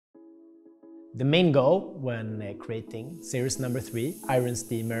The main goal when creating Cirrus number 3, Iron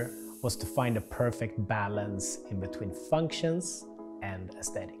Steamer, was to find a perfect balance in between functions and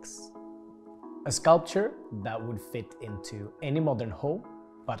aesthetics. A sculpture that would fit into any modern home,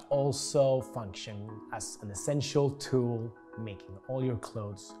 but also function as an essential tool, making all your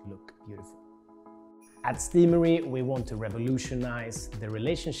clothes look beautiful. At Steamery, we want to revolutionize the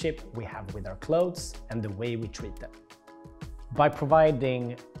relationship we have with our clothes and the way we treat them. By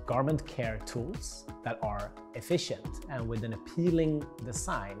providing garment care tools that are efficient and with an appealing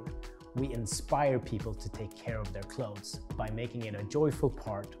design, we inspire people to take care of their clothes by making it a joyful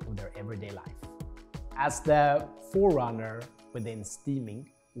part of their everyday life. As the forerunner within steaming,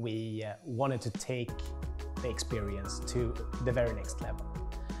 we wanted to take the experience to the very next level.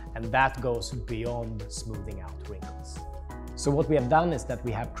 And that goes beyond smoothing out wrinkles. So what we have done is that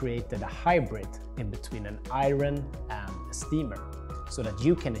we have created a hybrid in between an iron and a steamer, so that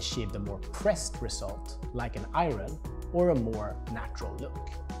you can achieve the more pressed result, like an iron, or a more natural look.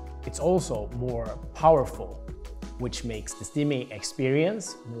 It's also more powerful, which makes the steaming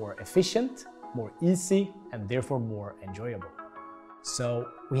experience more efficient, more easy, and therefore more enjoyable. So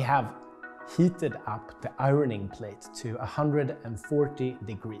we have heated up the ironing plate to 140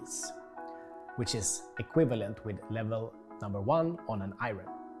 degrees, which is equivalent with level number 1 on an iron.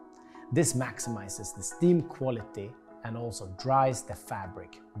 This maximizes the steam quality and also dries the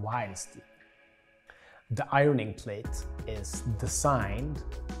fabric while steaming. The ironing plate is designed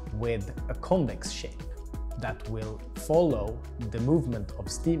with a convex shape that will follow the movement of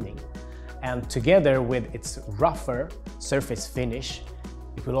steaming, and together with its rougher surface finish,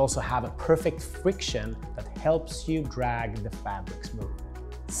 it will also have a perfect friction that helps you drag the fabric smooth.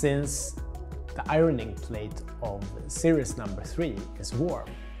 Since the ironing plate of Cirrus number 3 is warm,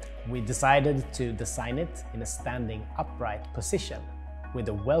 we decided to design it in a standing upright position with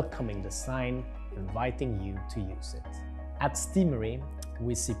a welcoming design inviting you to use it. At Steamery,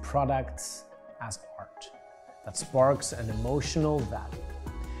 we see products as art that sparks an emotional value,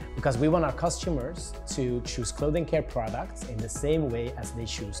 because we want our customers to choose clothing care products in the same way as they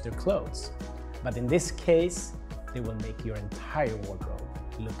choose their clothes. But in this case, they will make your entire wardrobe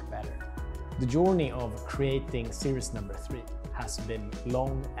look better. The journey of creating Cirrus number 3 has been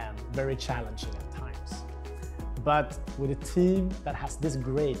long and very challenging at times. But with a team that has this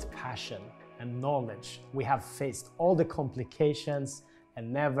great passion and knowledge, we have faced all the complications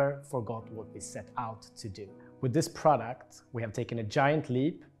and never forgot what we set out to do. With this product, we have taken a giant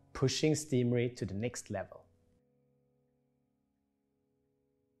leap, pushing Steamery to the next level.